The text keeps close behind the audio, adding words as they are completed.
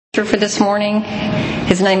preacher for this morning.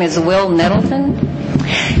 His name is Wil Nettleton.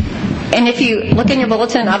 And if you look in your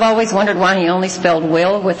bulletin, I've always wondered why he only spelled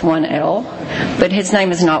Will with one L. But his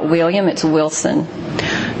name is not William, it's Wilson.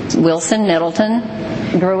 Wilson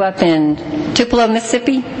Nettleton grew up in Tupelo,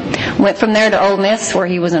 Mississippi. Went from there to Ole Miss, where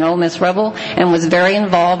he was an Ole Miss Rebel, and was very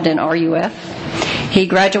involved in RUF. He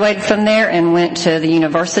graduated from there and went to the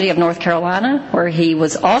University of North Carolina, where he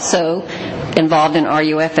was also involved in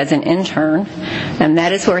RUF as an intern. And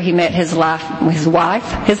that is where he met his wife,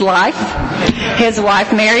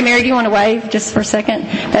 Mary. Mary, do you want to wave just for a second?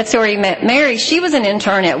 That's where he met Mary. She was an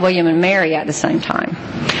intern at William and Mary at the same time.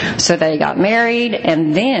 So they got married,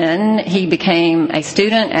 and then he became a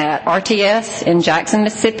student at RTS in Jackson,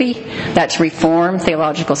 Mississippi. That's Reformed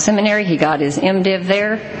Theological Seminary. He got his MDiv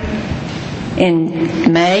there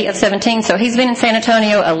in May of 17. So he's been in San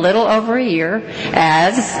Antonio a little over a year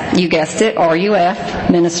as, you guessed it, RUF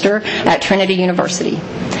minister at Trinity University.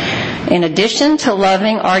 In addition to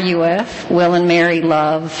loving RUF, Will and Mary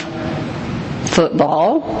love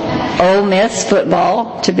football, Ole Miss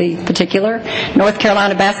football to be particular, North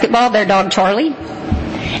Carolina basketball, their dog Charlie.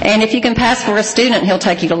 And if you can pass for a student, he'll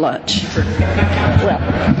take you to lunch.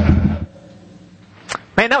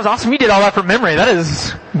 Man, that was awesome. You did all that from memory. That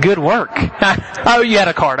is good work. Oh, you had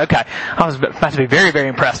a card. Okay. I was about to be very, very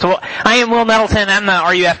impressed. Well, I am Wil Nettleton. I'm the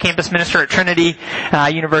RUF campus minister at Trinity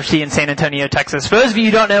University in San Antonio, Texas. For those of you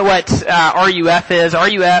who don't know what RUF is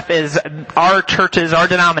our church's, our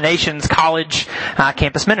denomination's college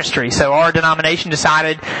campus ministry. So our denomination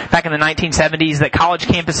decided back in the 1970s that college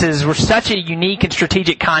campuses were such a unique and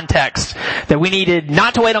strategic context that we needed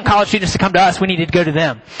not to wait on college students to come to us. We needed to go to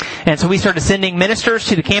them. And so we started sending ministers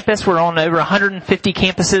to the campus. We're on over 150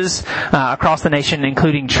 campuses across the nation,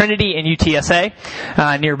 including Trinity and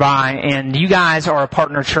UTSA nearby. And you guys are a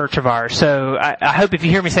partner church of ours. So I hope if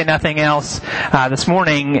you hear me say nothing else this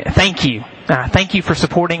morning, thank you. Thank you for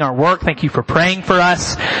supporting our work. Thank you for praying for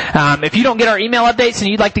us. If you don't get our email updates and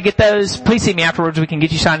you'd like to get those, please see me afterwards. We can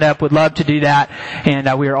get you signed up. Would love to do that.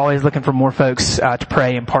 And we are always looking for more folks to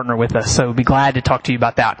pray and partner with us. So we'll be glad to talk to you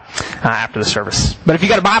about that after the service. But if you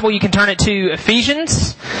got a Bible, you can turn it to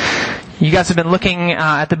Ephesians. You guys have been looking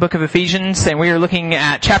at the book of Ephesians, and we are looking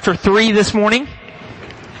at chapter 3 this morning.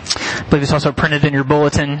 I believe it's also printed in your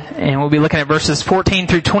bulletin, and we'll be looking at verses 14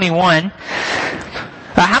 through 21.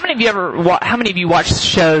 How many of you watch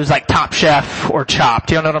shows like Top Chef or Chopped?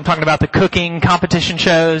 Do you know what I'm talking about? The cooking competition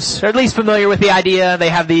shows, or at least familiar with the idea. They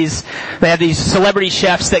have these celebrity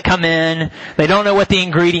chefs that come in. They don't know what the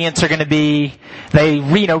ingredients are going to be. They,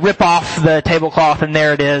 rip off the tablecloth, and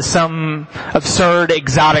there it is, some absurd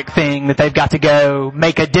exotic thing that they've got to go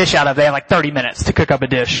make a dish out of. They have like 30 minutes to cook up a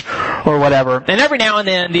dish or whatever. And every now and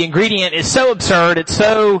then the ingredient is so absurd, it's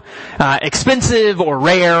so expensive or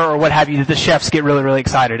rare or what have you, that the chefs get really, really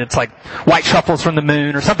excited. It's like white truffles from the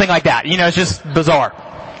moon or something like that. It's just bizarre.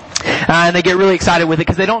 And they get really excited with it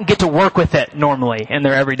because they don't get to work with it normally in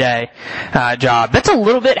their everyday job. That's a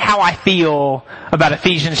little bit how I feel about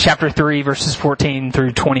Ephesians chapter 3 verses 14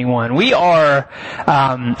 through 21. We are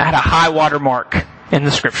at a high water mark in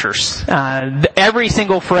the scriptures. Every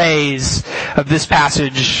single phrase of this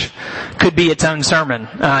passage could be its own sermon.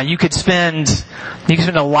 You could spend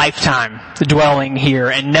a lifetime dwelling here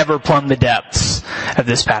and never plumb the depths of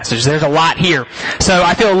this passage. There's a lot here. So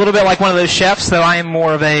I feel a little bit like one of those chefs, though I am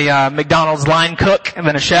more of a McDonald's line cook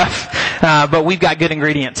than a chef. But we've got good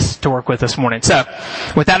ingredients to work with this morning. So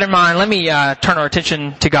with that in mind, let me turn our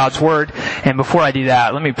attention to God's Word. And before I do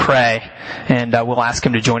that, let me pray, and we'll ask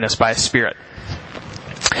Him to join us by His Spirit.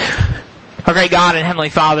 Our great God and Heavenly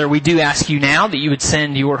Father, we do ask you now that you would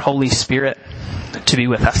send your Holy Spirit to be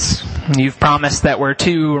with us. You've promised that where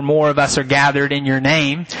two or more of us are gathered in your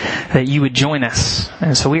name, that you would join us.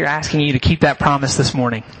 And so we are asking you to keep that promise this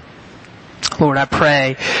morning. Lord, I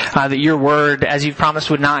pray that your word, as you've promised,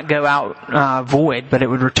 would not go out void, but it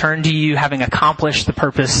would return to you having accomplished the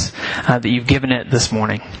purpose that you've given it this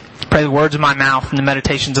morning. Pray the words of my mouth and the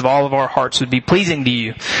meditations of all of our hearts would be pleasing to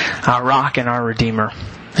you, our rock and our redeemer.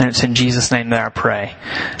 And it's in Jesus' name that I pray.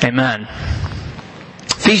 Amen.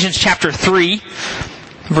 Ephesians chapter 3,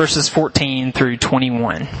 verses 14 through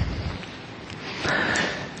 21.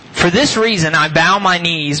 For this reason I bow my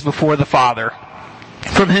knees before the Father,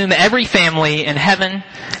 from whom every family in heaven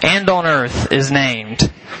and on earth is named,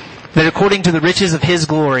 that according to the riches of His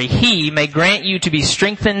glory, He may grant you to be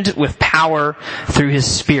strengthened with power through His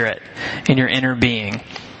Spirit in your inner being,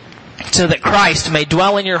 so that Christ may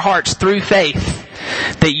dwell in your hearts through faith,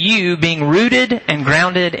 that you, being rooted and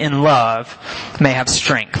grounded in love, may have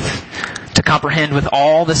strength to comprehend with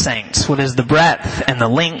all the saints what is the breadth and the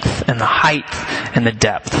length and the height and the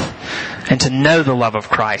depth, and to know the love of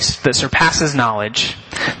Christ that surpasses knowledge,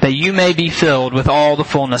 that you may be filled with all the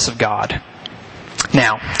fullness of God.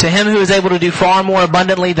 Now, to him who is able to do far more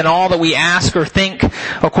abundantly than all that we ask or think,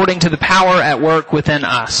 according to the power at work within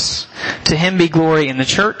us, to him be glory in the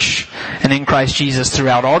church and in Christ Jesus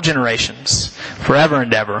throughout all generations, forever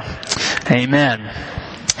and ever. Amen.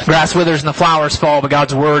 Grass withers and the flowers fall, but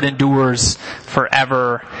God's word endures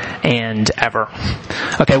forever and ever.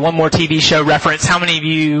 Okay, one more TV show reference. How many of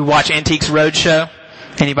you watch Antiques Roadshow?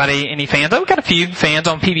 Anybody, any fans? Oh, we've got a few fans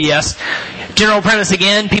on PBS. General premise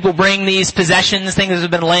again, people bring these possessions, things that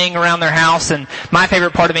have been laying around their house, and my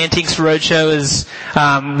favorite part of Antiques Roadshow is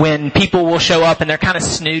when people will show up and they're kind of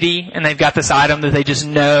snooty and they've got this item that they just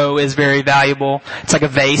know is very valuable. It's like a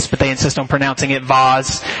vase, but they insist on pronouncing it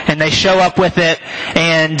vase. And they show up with it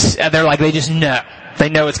and they're like, they just know. They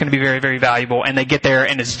know it's going to be very, very valuable, and they get there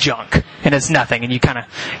and it's junk and it's nothing, and you kind of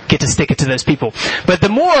get to stick it to those people. But the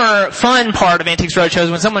more fun part of Antiques Roadshow is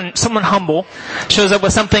when someone humble shows up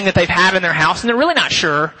with something that they've had in their house and they're really not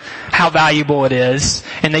sure how valuable it is,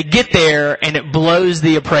 and they get there and it blows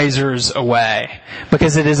the appraisers away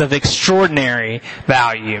because it is of extraordinary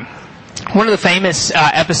value. One of the famous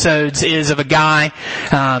episodes is of a guy,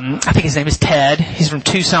 I think his name is Ted. He's from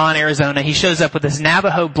Tucson, Arizona. He shows up with this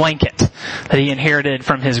Navajo blanket that he inherited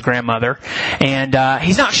from his grandmother. And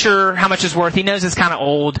he's not sure how much it's worth. He knows it's kind of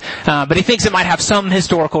old, but he thinks it might have some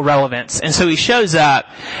historical relevance. And so he shows up,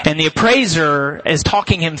 and the appraiser is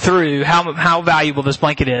talking him through how valuable this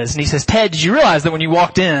blanket is. And he says, Ted, did you realize that when you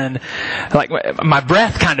walked in, like, my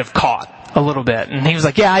breath kind of caught a little bit? And he was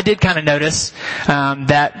like, yeah, I did kind of notice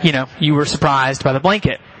that, you were surprised by the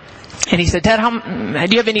blanket. And he said, Ted, do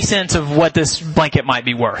you have any sense of what this blanket might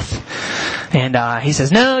be worth? And he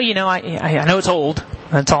says, no, I know it's old.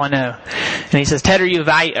 That's all I know. And he says, Ted, are you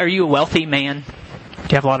a wealthy man? Do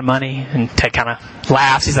you have a lot of money? And Ted kind of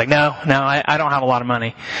laughs. He's like, no, I don't have a lot of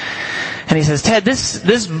money. And he says, Ted,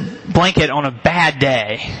 this blanket on a bad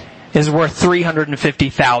day is worth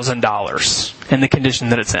 $350,000 in the condition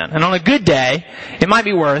that it's in. And on a good day, it might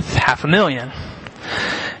be worth $500,000.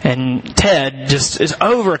 And Ted just is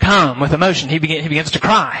overcome with emotion. He begins to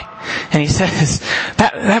cry. And he says,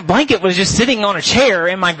 that blanket was just sitting on a chair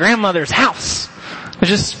in my grandmother's house. It was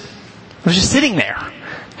just sitting there. I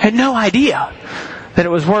had no idea that it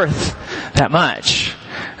was worth that much.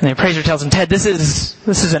 And the appraiser tells him, Ted, this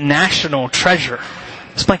is a national treasure.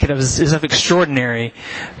 This blanket is of extraordinary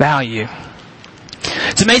value.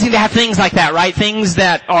 It's amazing to have things like that, right? Things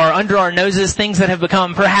that are under our noses, things that have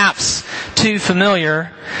become perhaps too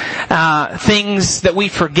familiar, things that we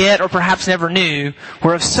forget or perhaps never knew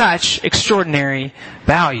were of such extraordinary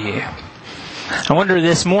value. I wonder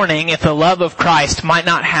this morning if the love of Christ might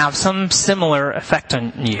not have some similar effect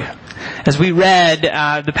on you. As we read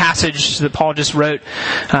the passage that Paul just wrote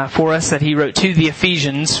for us, that he wrote to the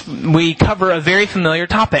Ephesians, we cover a very familiar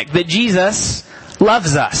topic, that Jesus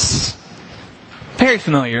loves us. Very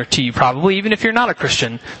familiar to you probably, even if you're not a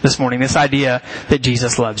Christian this morning, this idea that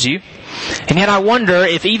Jesus loves you. And yet I wonder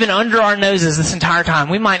if even under our noses this entire time,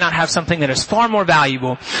 we might not have something that is far more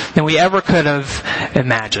valuable than we ever could have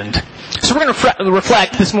imagined. So we're going to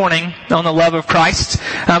reflect this morning on the love of Christ.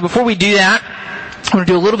 Before we do that, I'm going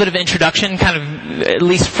to do a little bit of introduction, kind of at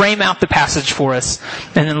least frame out the passage for us,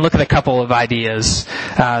 and then look at a couple of ideas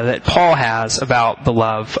that Paul has about the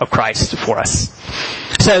love of Christ for us.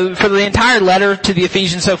 So for the entire letter to the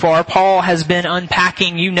Ephesians so far, Paul has been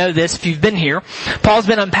unpacking, you know this if you've been here, Paul's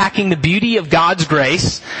been unpacking the beauty of God's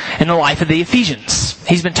grace in the life of the Ephesians.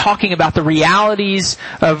 He's been talking about the realities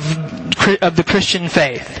of the Christian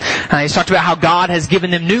faith. He's talked about how God has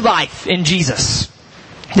given them new life in Jesus,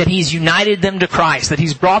 that He's united them to Christ, that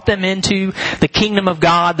He's brought them into the kingdom of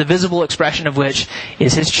God, the visible expression of which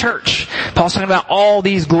is His church. Paul's talking about all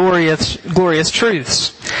these glorious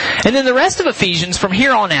truths. And then the rest of Ephesians from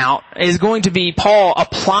here on out is going to be Paul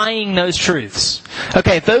applying those truths.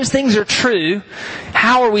 Okay, if those things are true,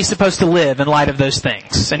 how are we supposed to live in light of those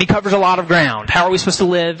things? And he covers a lot of ground. How are we supposed to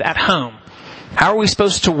live at home? How are we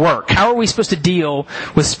supposed to work? How are we supposed to deal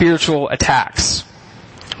with spiritual attacks?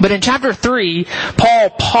 But in chapter 3, Paul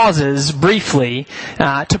pauses briefly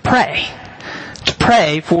to pray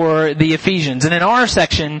for the Ephesians. And in our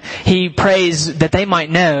section, he prays that they might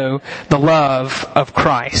know the love of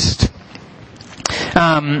Christ.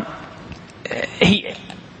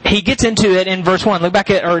 He gets into it in verse 1. Look back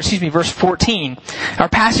at, verse 14. Our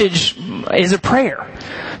passage is a prayer.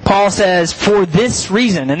 Paul says, for this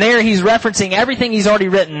reason. And there he's referencing everything he's already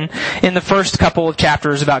written in the first couple of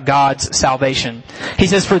chapters about God's salvation. He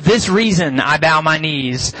says, for this reason I bow my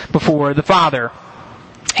knees before the Father.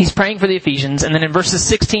 He's praying for the Ephesians, and then in verses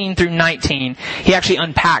 16 through 19, he actually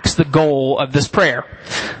unpacks the goal of this prayer.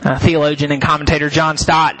 Theologian and commentator John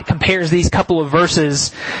Stott compares these couple of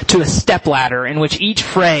verses to a stepladder in which each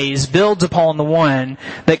phrase builds upon the one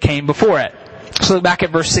that came before it. So look back at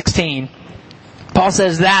verse 16. Paul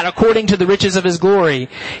says that according to the riches of his glory,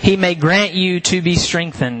 he may grant you to be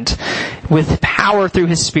strengthened with power through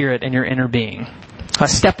his Spirit in your inner being.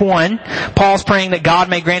 Step 1, Paul's praying that God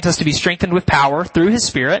may grant us to be strengthened with power through his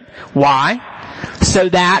Spirit. Why? So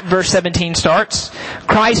that, verse 17 starts,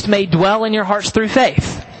 Christ may dwell in your hearts through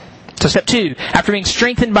faith. So step 2, after being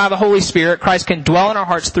strengthened by the Holy Spirit, Christ can dwell in our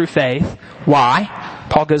hearts through faith. Why?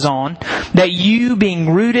 Paul goes on, that you,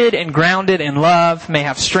 being rooted and grounded in love, may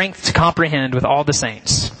have strength to comprehend with all the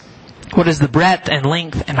saints what is the breadth and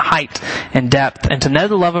length and height and depth, and to know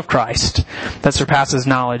the love of Christ that surpasses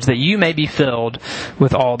knowledge, that you may be filled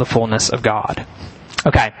with all the fullness of God.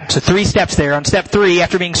 Okay, so 3 steps there. On step 3,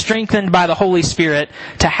 after being strengthened by the Holy Spirit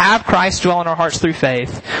to have Christ dwell in our hearts through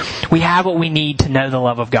faith, we have what we need to know the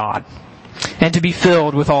love of God and to be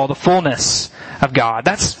filled with all the fullness of God.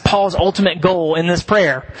 That's Paul's ultimate goal in this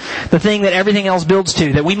prayer. The thing that everything else builds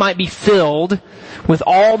to, that we might be filled with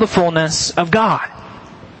all the fullness of God.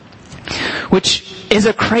 Which is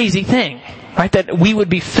a crazy thing, right? That we would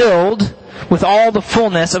be filled with all the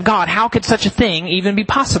fullness of God. How could such a thing even be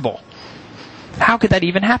possible? How could that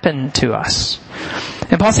even happen to us?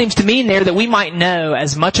 And Paul seems to mean there that we might know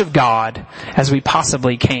as much of God as we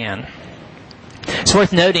possibly can. It's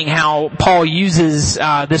worth noting how Paul uses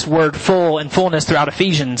this word full and fullness throughout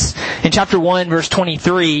Ephesians. In chapter 1, verse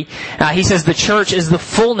 23, he says the church is the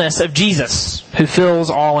fullness of Jesus, who fills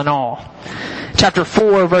all in all. Chapter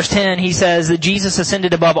 4, verse 10, he says that Jesus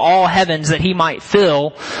ascended above all heavens that he might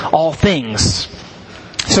fill all things.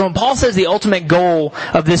 So when Paul says the ultimate goal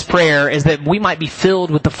of this prayer is that we might be filled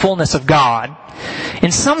with the fullness of God,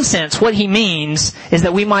 in some sense what he means is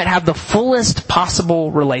that we might have the fullest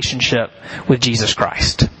possible relationship with Jesus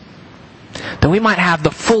Christ. That we might have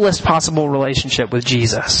the fullest possible relationship with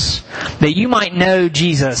Jesus. That you might know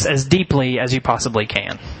Jesus as deeply as you possibly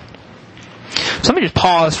can. So let me just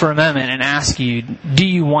pause for a moment and ask you, do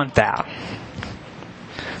you want that?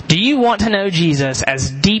 Do you want to know Jesus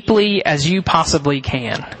as deeply as you possibly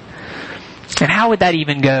can? And how would that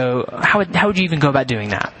even go? How would you even go about doing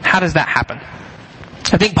that? How does that happen?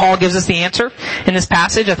 I think Paul gives us the answer in this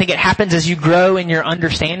passage. I think it happens as you grow in your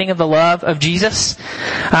understanding of the love of Jesus.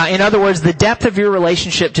 In other words, the depth of your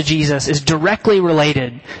relationship to Jesus is directly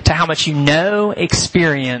related to how much you know,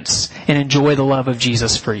 experience, and enjoy the love of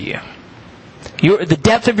Jesus for you. The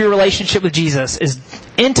depth of your relationship with Jesus is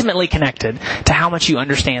intimately connected to how much you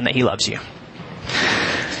understand that He loves you.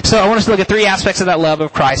 So I want us to look at 3 aspects of that love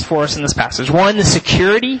of Christ for us in this passage. 1, the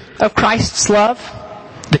security of Christ's love,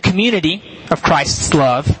 the community of Christ's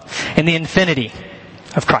love, and the infinity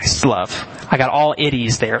of Christ's love. I got all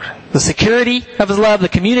itties there. The security of His love, the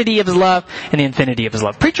community of His love, and the infinity of His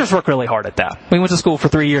love. Preachers work really hard at that. We went to school for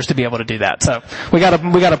 3 years to be able to do that. So we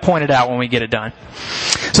gotta point it out when we get it done.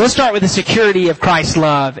 So let's start with the security of Christ's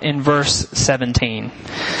love in verse 17.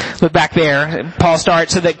 Look back there. Paul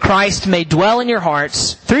starts, so that Christ may dwell in your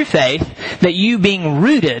hearts through faith, that you being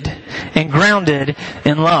rooted and grounded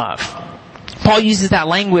in love. Paul uses that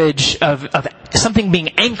language of something being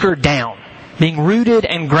anchored down. Being rooted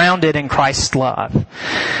and grounded in Christ's love.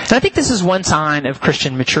 And I think this is one sign of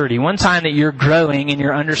Christian maturity. One sign that you're growing in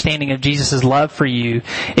your understanding of Jesus' love for you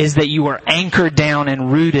is that you are anchored down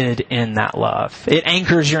and rooted in that love. It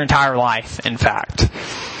anchors your entire life, in fact.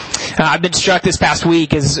 I've been struck this past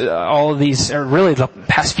week as all of these, or really the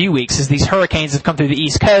past few weeks, as these hurricanes have come through the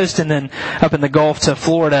East Coast and then up in the Gulf to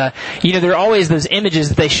Florida. You know, there are always those images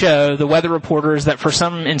that they show, the weather reporters that for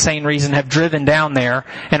some insane reason have driven down there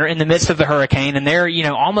and are in the midst of the hurricane, and they're, you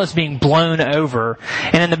know, almost being blown over.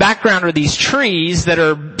 And in the background are these trees that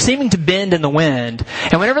are seeming to bend in the wind.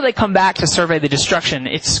 And whenever they come back to survey the destruction,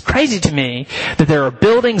 it's crazy to me that there are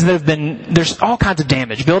buildings that have been, there's all kinds of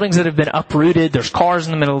damage. Buildings that have been uprooted, there's cars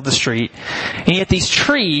in the middle of the street, and yet these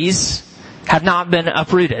trees have not been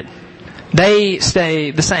uprooted. They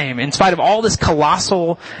stay the same in spite of all this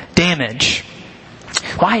colossal damage.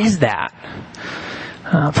 Why is that?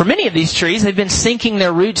 For many of these trees, they've been sinking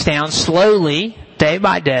their roots down slowly, day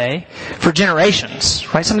by day, for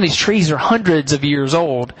generations. Right? Some of these trees are hundreds of years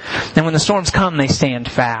old, and when the storms come, they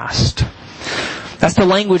stand fast. That's the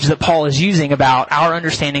language that Paul is using about our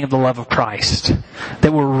understanding of the love of Christ.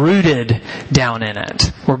 That we're rooted down in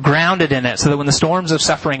it. We're grounded in it so that when the storms of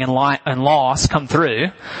suffering and loss come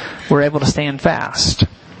through, we're able to stand fast.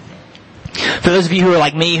 For those of you who are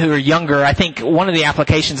like me, who are younger, I think one of the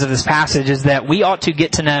applications of this passage is that we ought to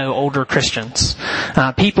get to know older Christians.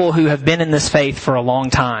 People who have been in this faith for a long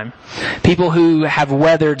time. People who have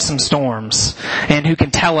weathered some storms and who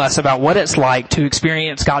can tell us about what it's like to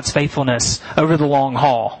experience God's faithfulness over the long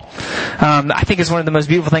haul. I think it's one of the most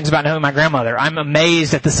beautiful things about knowing my grandmother. I'm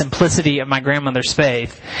amazed at the simplicity of my grandmother's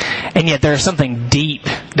faith, and yet there's something deep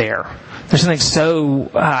there. There's something so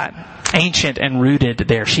ancient and rooted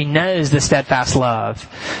there. She knows the steadfast love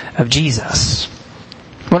of Jesus.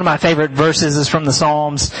 One of my favorite verses is from the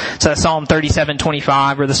Psalms. So Psalm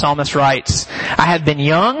 37:25, where the psalmist writes, "I have been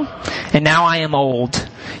young, and now I am old,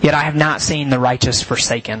 yet I have not seen the righteous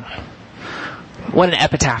forsaken." What an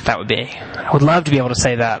epitaph that would be. I would love to be able to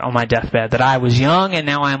say that on my deathbed, that I was young and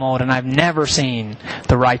now I am old, and I've never seen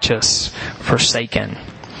the righteous forsaken.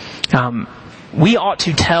 We ought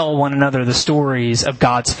to tell one another the stories of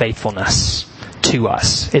God's faithfulness to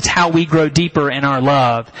us. It's how we grow deeper in our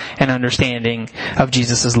love and understanding of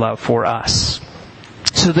Jesus' love for us.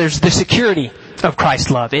 So there's the security of Christ's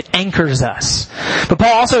love. It anchors us. But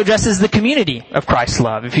Paul also addresses the community of Christ's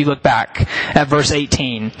love. If you look back at verse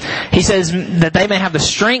 18, he says that they may have the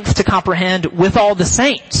strength to comprehend with all the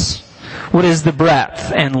saints what is the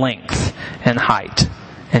breadth and length and height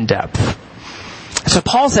and depth. So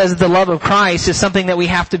Paul says that the love of Christ is something that we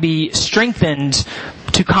have to be strengthened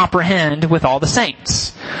to comprehend with all the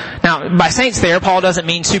saints. Now, by saints there, Paul doesn't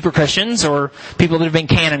mean super Christians or people that have been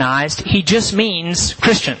canonized. He just means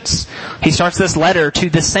Christians. He starts this letter to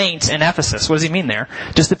the saints in Ephesus. What does he mean there?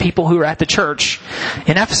 Just the people who are at the church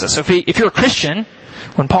in Ephesus. So if you're a Christian,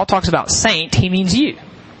 when Paul talks about saint, he means you.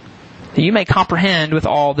 That you may comprehend with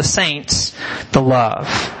all the saints the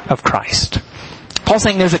love of Christ. Paul's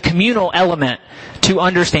saying there's a communal element to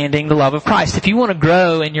understanding the love of Christ. If you want to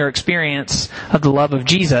grow in your experience of the love of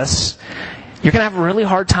Jesus, you're going to have a really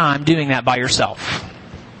hard time doing that by yourself.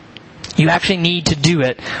 You actually need to do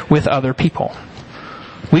it with other people.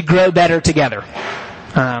 We grow better together.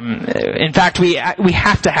 In fact, we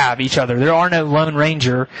have to have each other. There are no Lone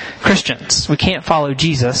Ranger Christians. We can't follow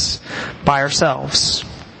Jesus by ourselves.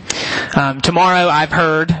 Tomorrow I've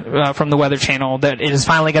heard from the Weather Channel that it is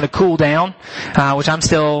finally going to cool down, which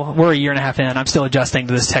we're a year and a half in. I'm still adjusting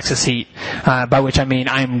to this Texas heat, by which I mean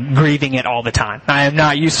I'm grieving it all the time. I am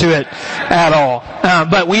not used to it at all.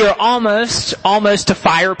 But we are almost to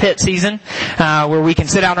fire pit season, where we can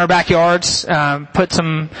sit out in our backyards, put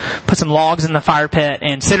some logs in the fire pit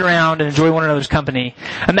and sit around and enjoy one another's company.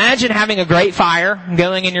 Imagine having a great fire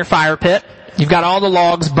going in your fire pit. You've got all the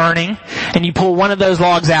logs burning, and you pull one of those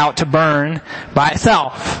logs out to burn by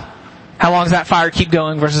itself. How long does that fire keep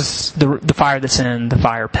going versus the fire that's in the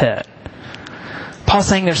fire pit? Paul's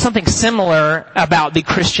saying there's something similar about the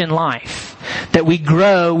Christian life. That we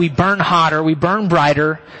grow, we burn hotter, we burn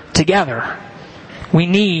brighter together. We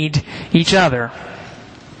need each other.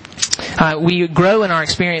 We grow in our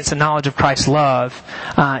experience and knowledge of Christ's love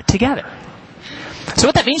together. So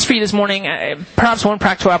what that means for you this morning, perhaps one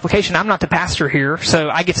practical application. I'm not the pastor here, so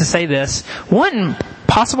I get to say this. One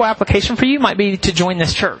possible application for you might be to join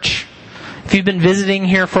this church. If you've been visiting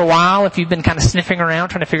here for a while, if you've been kind of sniffing around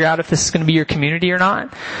trying to figure out if this is going to be your community or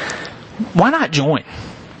not, why not join?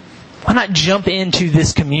 Why not jump into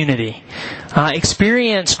this community?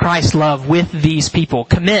 Experience Christ's love with these people.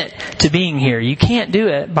 Commit to being here. You can't do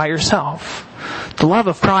it by yourself. The love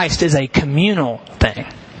of Christ is a communal thing.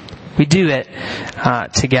 We do it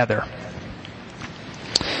together.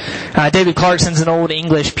 David Clarkson's an old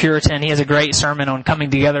English Puritan. He has a great sermon on coming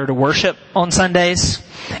together to worship on Sundays.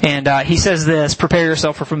 And he says this, prepare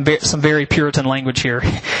yourself for some very Puritan language here.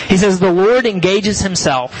 He says, the Lord engages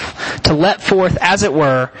himself to let forth, as it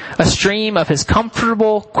were, a stream of his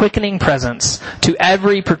comfortable, quickening presence to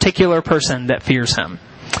every particular person that fears him.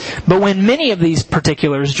 But when many of these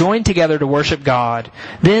particulars join together to worship God,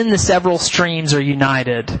 then the several streams are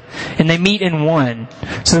united, and they meet in one,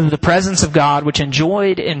 so that the presence of God, which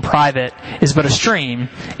enjoyed in private is but a stream,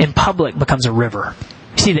 in public becomes a river.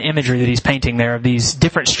 You see the imagery that he's painting there of these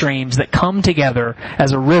different streams that come together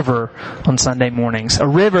as a river on Sunday mornings. A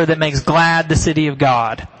river that makes glad the city of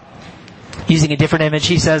God. Using a different image,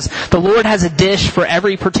 he says, the Lord has a dish for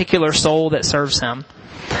every particular soul that serves him.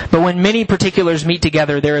 But when many particulars meet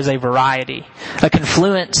together, there is a variety, a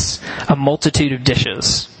confluence, a multitude of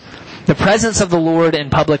dishes. The presence of the Lord in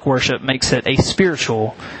public worship makes it a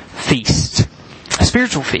spiritual feast. A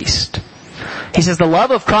spiritual feast. He says the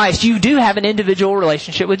love of Christ, you do have an individual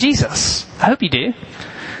relationship with Jesus. I hope you do.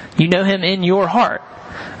 You know him in your heart.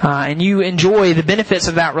 And you enjoy the benefits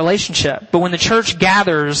of that relationship. But when the church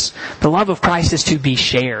gathers, the love of Christ is to be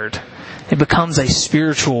shared. It becomes a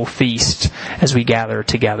spiritual feast as we gather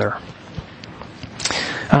together.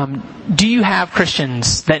 Do you have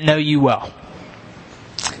Christians that know you well?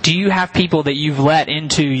 Do you have people that you've let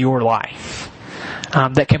into your life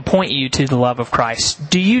that can point you to the love of Christ?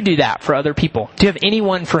 Do you do that for other people? Do you have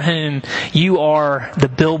anyone for whom you are the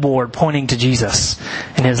billboard pointing to Jesus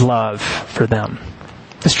and His love for them?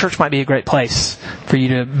 This church might be a great place for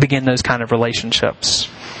you to begin those kind of relationships.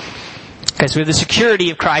 Okay, so we have the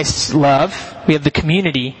security of Christ's love. We have the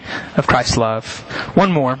community of Christ's love.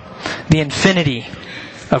 One more, the infinity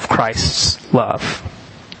of Christ's love.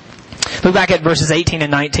 Look back at verses 18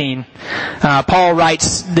 and 19. Paul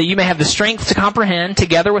writes that you may have the strength to comprehend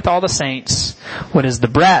together with all the saints what is the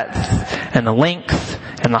breadth and the length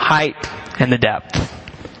and the height and the depth.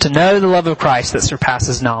 To know the love of Christ that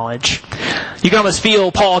surpasses knowledge. You can almost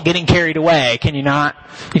feel Paul getting carried away, can you not?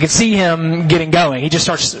 You can see him getting going. He just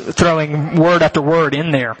starts throwing word after word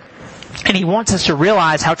in there. And he wants us to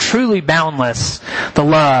realize how truly boundless the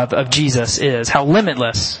love of Jesus is, how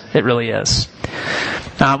limitless it really is.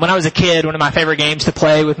 When I was a kid, one of my favorite games to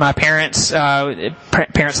play with my parents,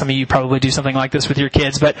 parents, some of you probably do something like this with your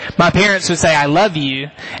kids, but my parents would say, I love you,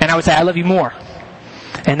 and I would say, I love you more.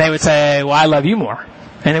 And they would say, well, I love you more.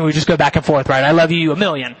 And then we would just go back and forth, right? I love you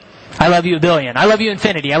 1,000,000. I love you 1,000,000,000. I love you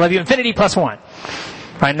infinity. I love you infinity plus 1.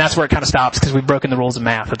 Right? And that's where it kind of stops because we've broken the rules of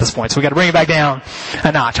math at this point. So we've got to bring it back down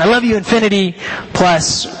a notch. I love you infinity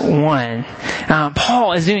plus 1.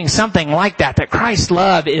 Paul is doing something like that Christ's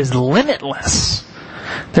love is limitless.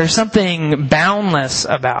 There's something boundless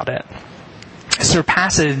about it. It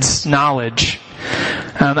surpasses knowledge.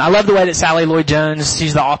 I love the way that Sally Lloyd-Jones,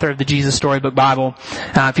 she's the author of the Jesus Storybook Bible.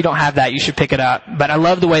 If you don't have that, you should pick it up. But I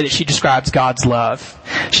love the way that she describes God's love.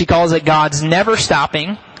 She calls it God's never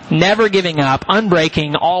stopping, never giving up,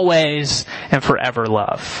 unbreaking, always and forever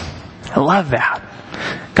love. I love that.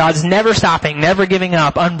 God's never stopping, never giving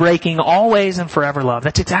up, unbreaking, always and forever love.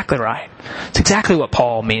 That's exactly right. It's exactly what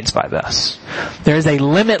Paul means by this. There is a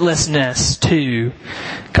limitlessness to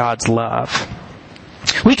God's love.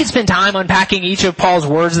 We could spend time unpacking each of Paul's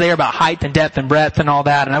words there about height and depth and breadth and all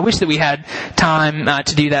that, and I wish that we had time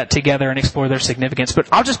to do that together and explore their significance. But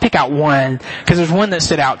I'll just pick out one, because there's one that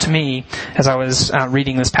stood out to me as I was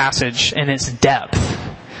reading this passage, and it's depth.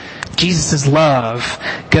 Jesus' love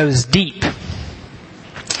goes deep.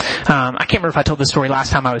 I can't remember if I told this story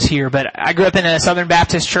last time I was here, but I grew up in a Southern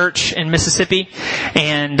Baptist church in Mississippi,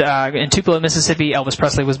 and in Tupelo, Mississippi. Elvis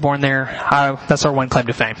Presley was born there. That's our one claim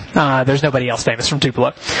to fame. There's nobody else famous from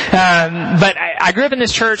Tupelo. But I grew up in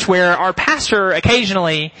this church where our pastor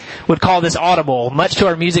occasionally would call this audible, much to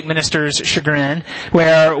our music minister's chagrin,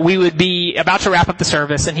 where we would be about to wrap up the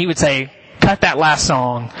service, and he would say, cut that last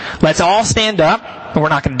song. Let's all stand up. We're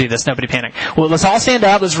not going to do this. Nobody panic. Well, let's all stand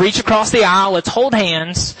up. Let's reach across the aisle. Let's hold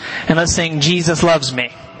hands. And let's sing Jesus Loves Me.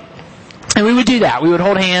 And we would do that. We would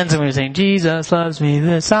hold hands and we would sing, Jesus loves me,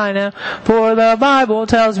 this I know, for the Bible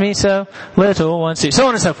tells me so, little ones do. So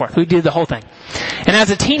on and so forth. We did the whole thing. And as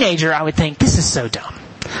a teenager, I would think, this is so dumb.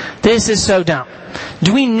 This is so dumb.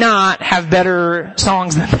 Do we not have better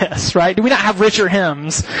songs than this, right? Do we not have richer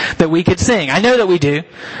hymns that we could sing? I know that we do.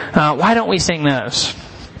 Why don't we sing those?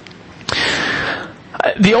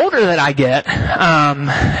 The older that I get,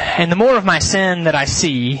 and the more of my sin that I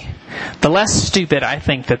see, the less stupid I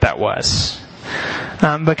think that was.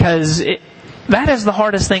 Because that is the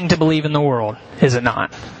hardest thing to believe in the world, is it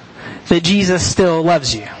not? That Jesus still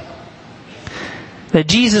loves you. That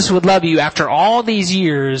Jesus would love you after all these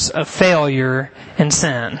years of failure and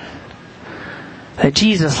sin. That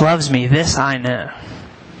Jesus loves me, this I know.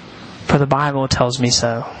 For the Bible tells me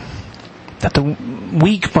so. That the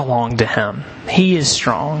weak belong to Him. He is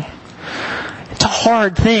strong. It's a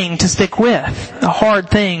hard thing to stick with. A hard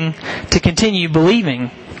thing to continue believing.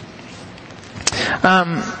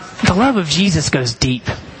 The love of Jesus goes deep.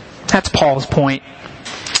 That's Paul's point.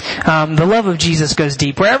 The love of Jesus goes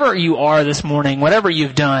deep. Wherever you are this morning, whatever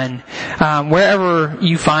you've done, wherever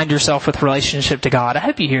you find yourself with relationship to God, I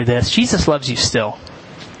hope you hear this. Jesus loves you still.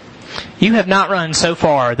 You have not run so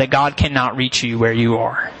far that God cannot reach you where you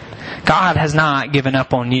are. God has not given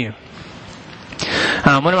up on you.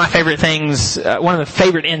 One of my favorite things, one of the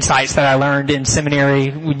favorite insights that I learned in seminary,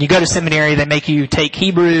 when you go to seminary, they make you take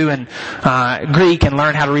Hebrew and Greek and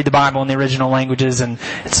learn how to read the Bible in the original languages, and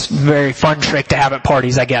it's a very fun trick to have at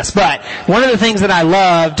parties, I guess. But one of the things that I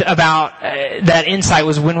loved about that insight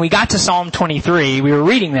was when we got to Psalm 23, we were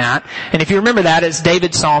reading that, and if you remember that, it's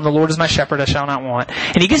David's psalm, the Lord is my shepherd, I shall not want.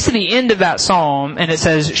 And he gets to the end of that psalm, and it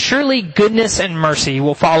says, surely goodness and mercy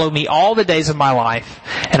will follow me all the days of my life,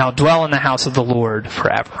 and I'll dwell in the house of the Lord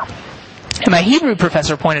forever. And my Hebrew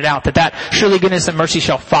professor pointed out that surely goodness and mercy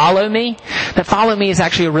shall follow me. That follow me is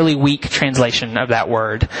actually a really weak translation of that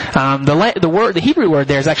word. The Hebrew word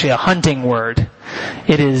there is actually a hunting word.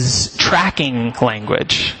 It is tracking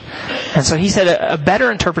language. And so he said a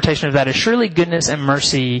better interpretation of that is surely goodness and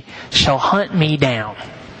mercy shall hunt me down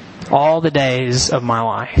all the days of my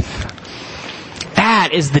life.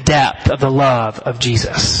 That is the depth of the love of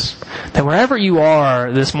Jesus. That wherever you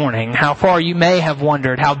are this morning, how far you may have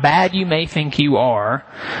wandered, how bad you may think you are,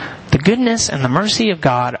 the goodness and the mercy of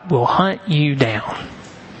God will hunt you down.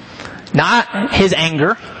 Not His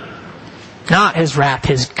anger, not His wrath,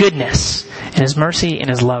 His goodness and His mercy and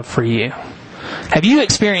His love for you. Have you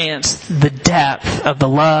experienced the depth of the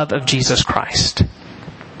love of Jesus Christ?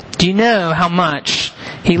 Do you know how much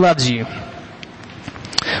He loves you?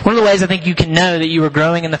 One of the ways I think you can know that you are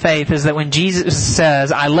growing in the faith is that when Jesus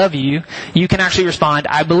says, I love you, you can actually respond,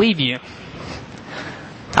 I believe you.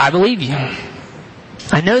 I believe you.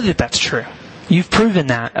 I know that that's true. You've proven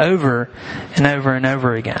that over and over and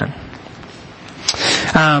over again.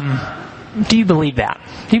 Do you believe that?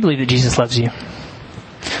 Do you believe that Jesus loves you?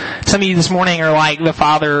 Some of you this morning are like the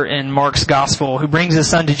father in Mark's gospel who brings his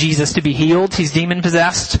son to Jesus to be healed. He's demon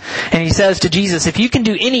possessed. And he says to Jesus, if you can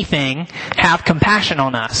do anything, have compassion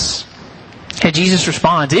on us. And Jesus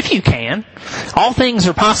responds, if you can, all things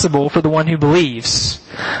are possible for the one who believes.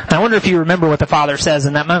 And I wonder if you remember what the father says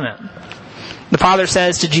in that moment. The father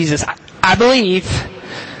says to Jesus, I believe,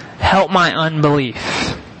 help my unbelief.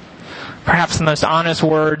 Perhaps the most honest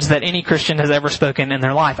words that any Christian has ever spoken in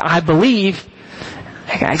their life. I believe,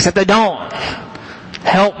 except I don't.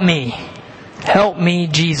 Help me. Help me,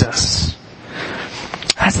 Jesus.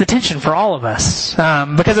 That's the tension for all of us.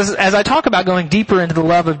 Because as I talk about going deeper into the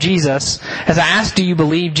love of Jesus, as I ask, do you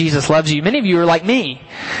believe Jesus loves you? Many of you are like me.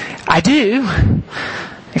 I do,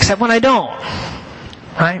 except when I don't.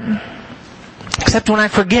 Right? Except when I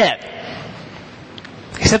forget.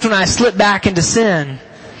 Except when I slip back into sin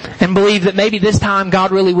and believe that maybe this time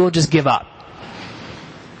God really will just give up.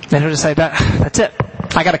 And he'll just say, that's it.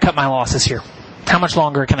 I gotta cut my losses here. How much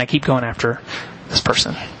longer can I keep going after this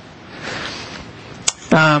person?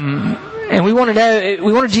 And we want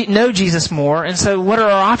to know Jesus more. And so what are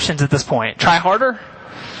our options at this point? Try harder?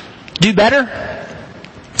 Do better?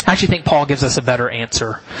 I actually think Paul gives us a better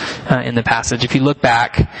answer in the passage. If you look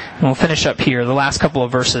back, and we'll finish up here, the last couple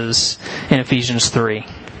of verses in Ephesians 3.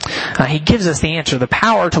 He gives us the answer. The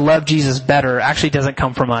power to love Jesus better actually doesn't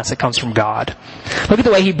come from us. It comes from God. Look at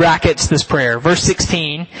the way he brackets this prayer. Verse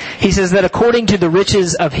 16, he says that according to the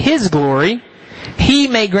riches of His glory, He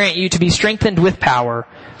may grant you to be strengthened with power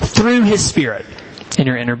through His Spirit in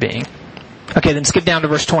your inner being. Okay, then skip down to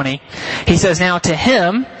verse 20. He says, now to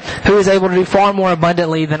Him who is able to do far more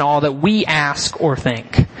abundantly than all that we ask or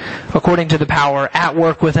think, according to the power at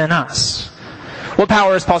work within us. What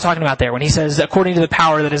power is Paul talking about there when he says, according to the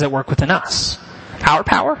power that is at work within us? Our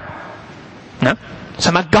power? No. It's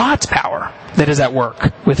about God's power that is at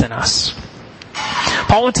work within us.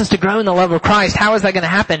 Paul wants us to grow in the love of Christ. How is that going to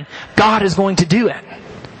happen? God is going to do it.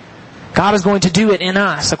 God is going to do it in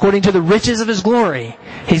us. According to the riches of His glory,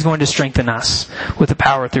 He's going to strengthen us with the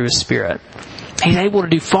power through His Spirit. He's able to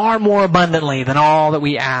do far more abundantly than all that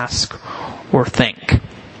we ask or think.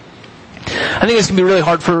 I think this can be really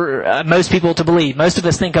hard for most people to believe. Most of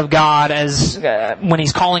us think of God as when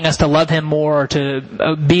He's calling us to love Him more or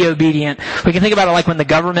to be obedient. We can think about it like when the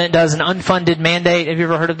government does an unfunded mandate. Have you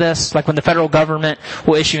ever heard of this? Like when the federal government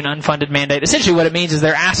will issue an unfunded mandate. Essentially what it means is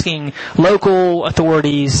they're asking local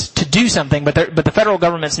authorities to do something, but the federal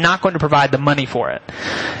government's not going to provide the money for it.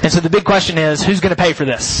 And so the big question is, who's going to pay for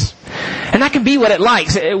this? And that can be what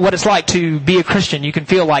it's like to be a Christian. You can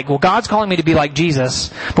feel like, well, God's calling me to be like Jesus,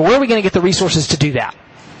 but where are we going to get the resources to do that?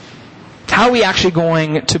 How are we actually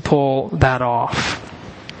going to pull that off?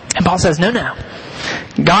 And Paul says, no.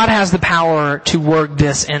 God has the power to work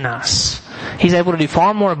this in us. He's able to do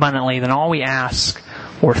far more abundantly than all we ask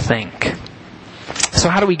or think. So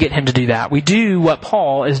how do we get Him to do that? We do what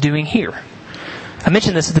Paul is doing here. I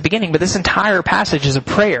mentioned this at the beginning, but this entire passage is a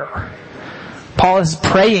prayer. Paul is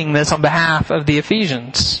praying this on behalf of the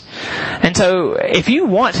Ephesians. And so if you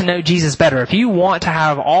want to know Jesus better, if you want to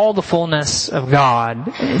have all the fullness of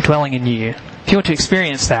God dwelling in you, if you want to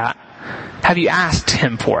experience that, have you asked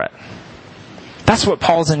Him for it? That's what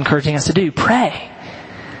Paul's encouraging us to do. Pray.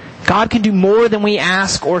 God can do more than we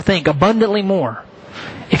ask or think, abundantly more.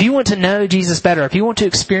 If you want to know Jesus better, if you want to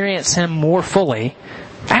experience Him more fully,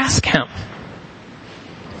 ask Him.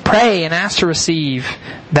 Pray and ask to receive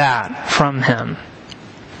that from Him.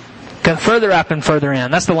 Go further up and further in.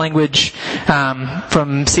 That's the language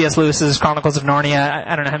from C.S. Lewis's Chronicles of Narnia.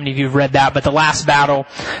 I don't know how many of you have read that, but the last battle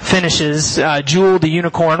finishes. Jewel the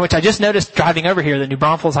unicorn, which I just noticed driving over here that New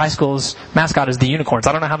Braunfels High School's mascot is the unicorn. So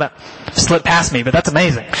I don't know how that slipped past me, but that's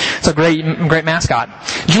amazing. It's a great mascot.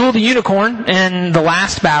 Jewel the unicorn in the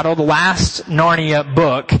last battle, the last Narnia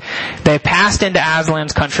book, they passed into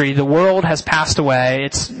Aslan's country. The world has passed away.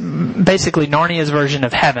 It's basically Narnia's version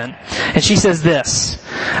of heaven. And she says this,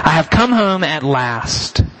 I have come home at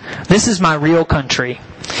last. This is my real country.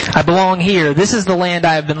 I belong here. This is the land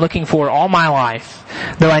I have been looking for all my life,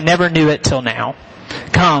 though I never knew it till now.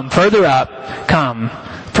 Come further up, come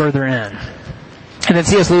further in. And then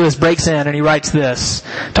C.S. Lewis breaks in and he writes this,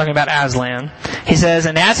 talking about Aslan. He says,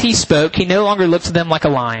 and as he spoke, he no longer looked to them like a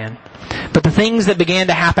lion. But the things that began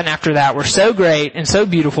to happen after that were so great and so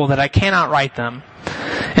beautiful that I cannot write them.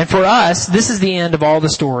 And for us, this is the end of all the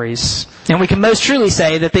stories. And we can most truly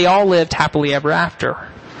say that they all lived happily ever after.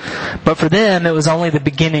 But for them, it was only the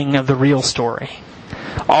beginning of the real story.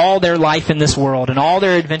 All their life in this world and all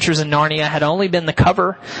their adventures in Narnia had only been the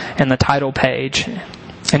cover and the title page.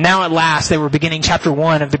 And now at last they were beginning chapter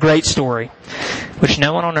 1 of the great story, which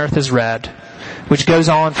no one on earth has read, which goes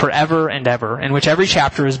on forever and ever, in which every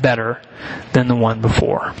chapter is better than the one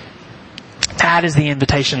before. That is the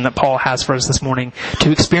invitation that Paul has for us this morning,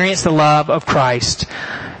 to experience the love of Christ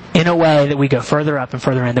in a way that we go further up and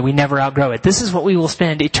further in, that we never outgrow it. This is what we will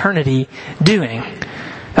spend eternity doing.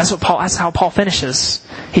 That's how Paul finishes.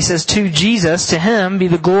 He says, to Jesus, to Him be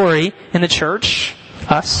the glory in the church,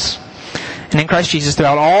 us, and in Christ Jesus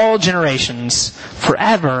throughout all generations,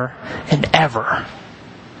 forever and ever.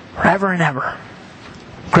 Forever and ever.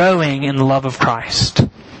 Growing in the love of Christ.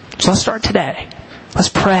 So let's start today. Let's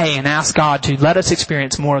pray and ask God to let us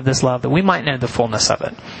experience more of this love, that we might know the fullness of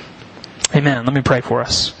it. Amen. Let me pray for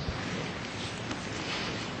us.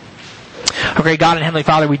 Oh, great God and Heavenly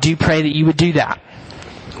Father, we do pray that you would do that.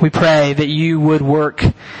 We pray that you would work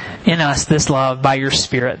in us this love by your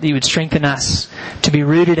Spirit, that you would strengthen us to be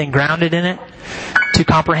rooted and grounded in it, to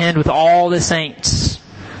comprehend with all the saints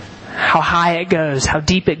how high it goes, how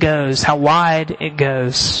deep it goes, how wide it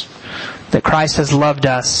goes, that Christ has loved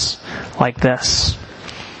us like this.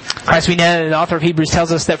 Christ, we know the author of Hebrews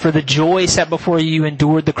tells us that for the joy set before you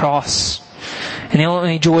endured the cross. And the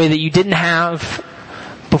only joy that you didn't have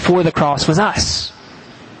before the cross was us.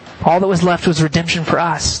 All that was left was redemption for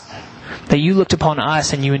us. That you looked upon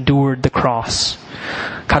us and you endured the cross.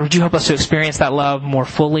 God, would you help us to experience that love more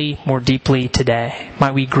fully, more deeply today?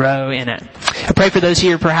 Might we grow in it? I pray for those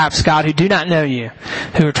here, perhaps, God, who do not know you,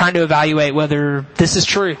 who are trying to evaluate whether this is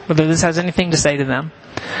true, whether this has anything to say to them.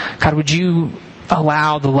 God, would you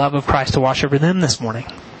allow the love of Christ to wash over them this morning?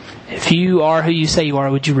 If you are who you say you are,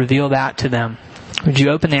 would you reveal that to them? Would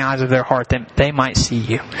you open the eyes of their heart that they might see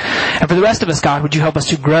you? And for the rest of us, God, would you help us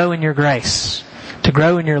to grow in your grace, to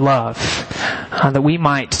grow in your love, that we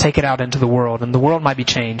might take it out into the world and the world might be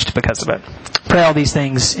changed because of it. Pray all these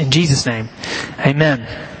things in Jesus' name. Amen.